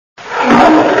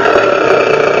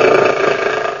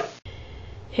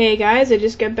Hey guys, I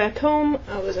just got back home.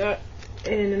 I was out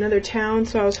in another town,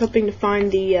 so I was hoping to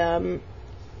find the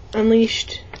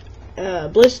Unleashed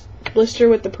blister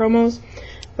with the promos,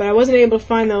 but I wasn't able to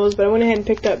find those, but I went ahead and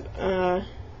picked up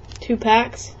 2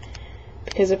 packs,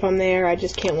 because if I'm there, I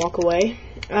just can't walk away.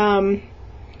 I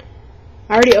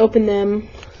already opened them,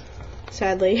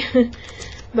 sadly,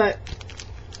 but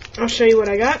I'll show you what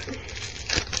I got.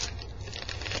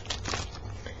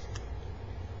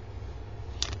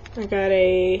 I got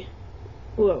a,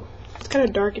 whoa, it's kind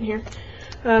of dark in here.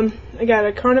 I got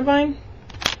a Carnivine,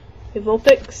 a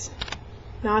Vulpix,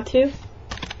 Natu,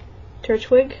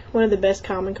 Turtwig, one of the best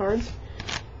common cards,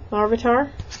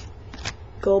 Larvitar,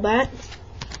 Golbat,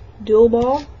 Dual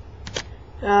Ball.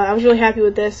 I was really happy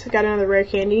with this. I got another rare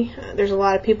candy. There's a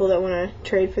lot of people that want to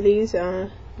trade for these.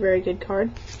 Very good card.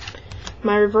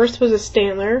 My reverse was a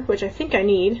Stantler, which I think I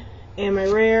need, and my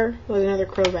rare was another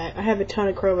Crobat. I have a ton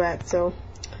of Crobats, so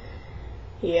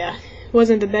yeah, it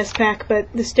wasn't the best pack, but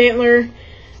the Stantler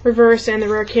reverse and the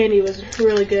rare candy was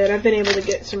really good. I've been able to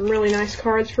get some really nice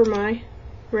cards for my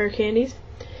rare candies.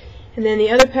 And then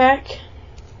the other pack,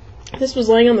 this was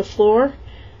laying on the floor.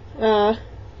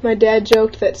 My dad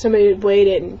joked that somebody had weighed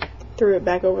it and threw it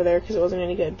back over there because it wasn't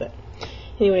any good. But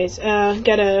anyways,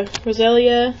 got a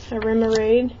Roselia, a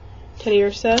Remoraid,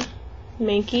 Teddiursa,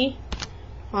 Mankey,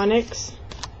 Onyx,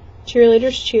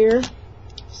 Cheerleader's Cheer,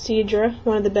 Seadra,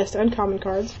 one of the best uncommon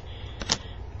cards,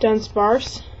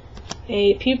 Dunsparce,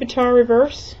 a Pupitar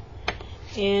reverse,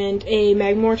 and a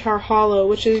Magmortar holo,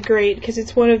 which is great because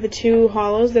it's one of the 2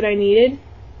 holos that I needed.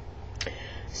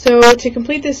 So to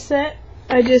complete this set,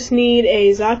 I just need a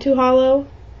Xatu holo,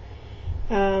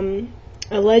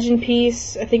 a legend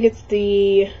piece. I think it's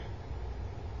the,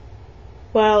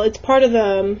 well, it's part of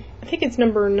the, I think it's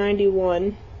number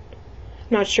 91.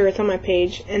 Not sure, it's on my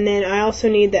page. And then I also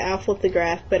need the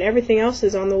Alphalithograph, but everything else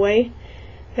is on the way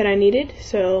that I needed.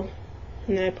 So,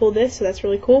 and then I pulled this, so that's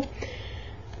really cool.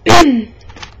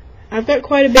 I've got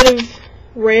quite a bit of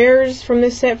rares from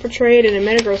this set for trade, and a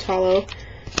Metagross holo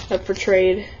up for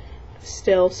trade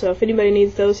still. So if anybody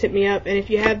needs those, hit me up. And if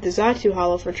you have the Xatu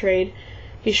holo for trade,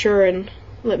 be sure and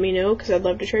let me know, because I'd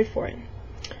love to trade for it.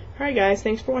 Alright guys,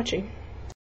 thanks for watching.